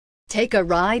Take a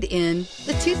ride in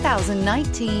the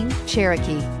 2019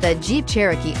 Cherokee. The Jeep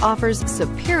Cherokee offers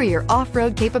superior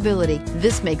off-road capability.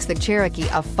 This makes the Cherokee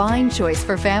a fine choice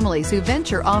for families who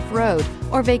venture off-road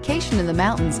or vacation in the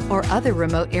mountains or other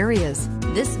remote areas.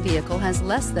 This vehicle has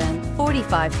less than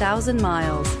 45,000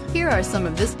 miles. Here are some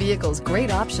of this vehicle's great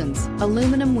options: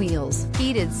 aluminum wheels,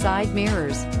 heated side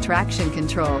mirrors, traction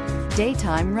control,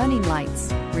 daytime running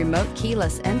lights, remote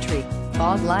keyless entry,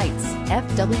 fog lights,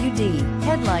 FWD,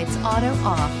 headlights auto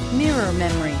off, mirror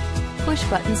memory, push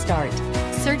button start.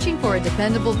 Searching for a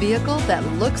dependable vehicle that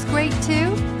looks great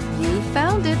too? You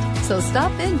found it, so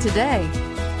stop in today.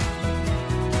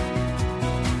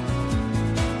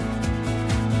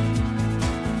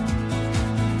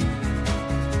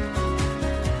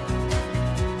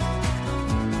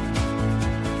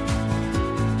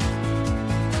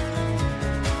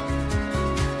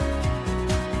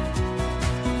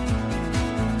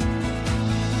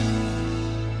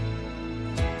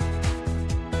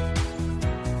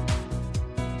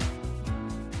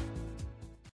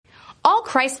 All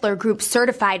Chrysler Group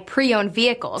certified pre-owned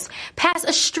vehicles pass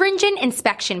a stringent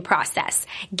inspection process,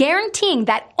 guaranteeing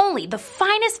that only the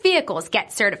finest vehicles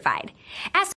get certified.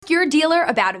 Ask your dealer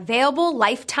about available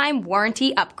lifetime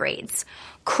warranty upgrades.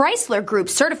 Chrysler Group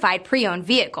certified pre-owned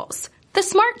vehicles, the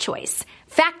smart choice,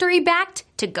 factory backed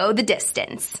to go the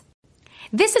distance.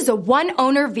 This is a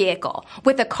one-owner vehicle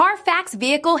with a CARFAX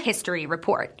Vehicle History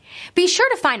Report. Be sure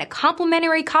to find a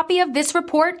complimentary copy of this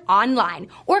report online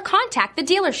or contact the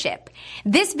dealership.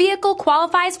 This vehicle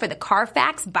qualifies for the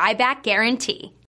CARFAX buyback guarantee.